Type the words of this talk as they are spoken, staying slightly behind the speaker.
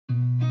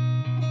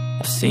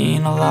I've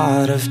seen a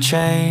lot of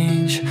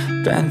change,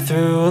 been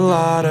through a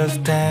lot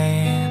of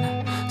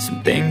pain.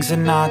 Some things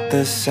are not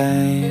the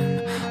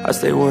same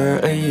as they were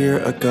a year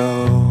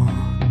ago,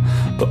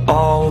 but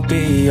all will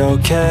be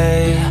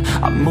okay.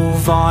 I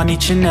move on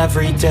each and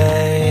every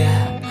day.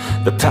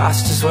 The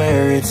past is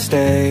where it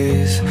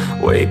stays,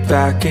 way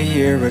back a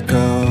year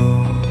ago.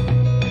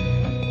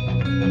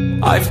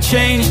 I've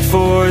changed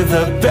for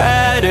the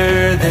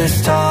better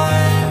this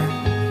time.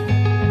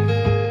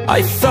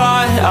 I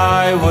thought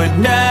I would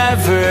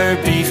never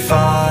be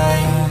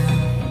fine.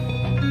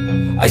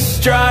 I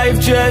strive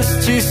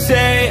just to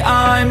say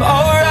I'm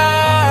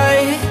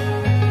alright,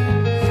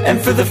 and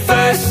for the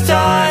first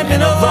time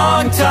in a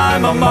long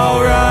time I'm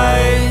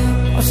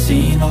alright. I've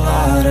seen a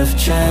lot of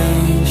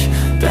change,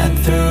 been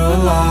through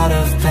a lot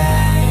of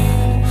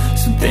pain.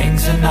 Some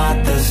things are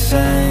not the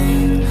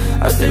same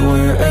as they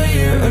were a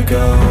year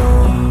ago,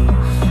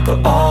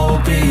 but all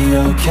will be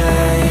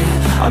okay.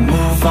 I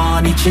move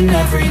on each and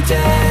every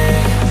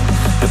day.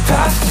 The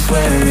past is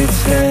where it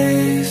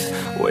stays,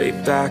 way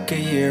back a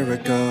year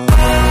ago.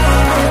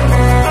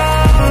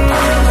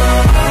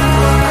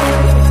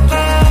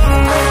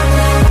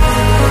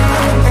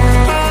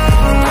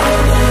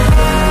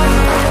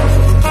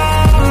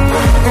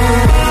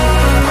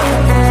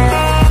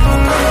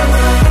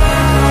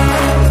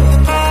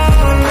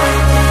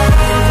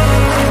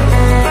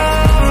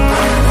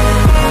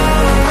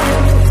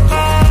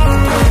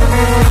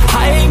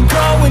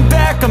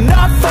 I'm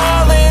not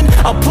falling,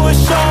 I'll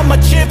push all my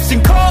chips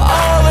and call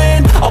all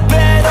in. I'll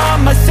bet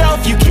on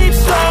myself, you keep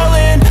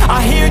stalling.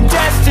 I hear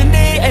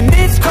destiny and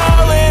it's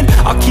calling.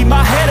 I'll keep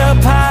my head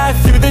up high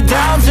through the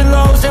downs and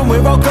lows, and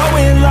where I'll go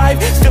in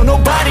life, still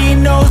nobody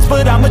knows.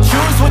 But I'ma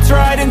choose what's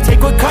right and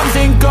take what comes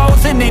and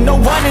goes, and ain't no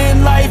one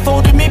in life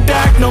holding me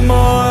back no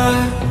more.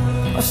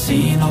 I've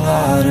seen a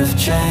lot of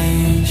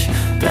change,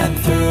 been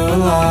through a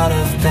lot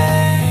of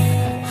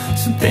pain.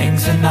 Some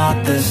things are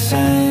not the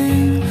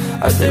same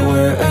as they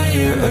were a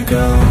year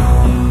ago,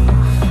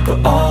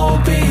 but all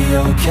will be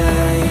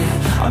okay.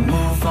 I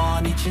move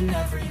on each and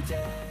every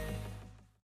day.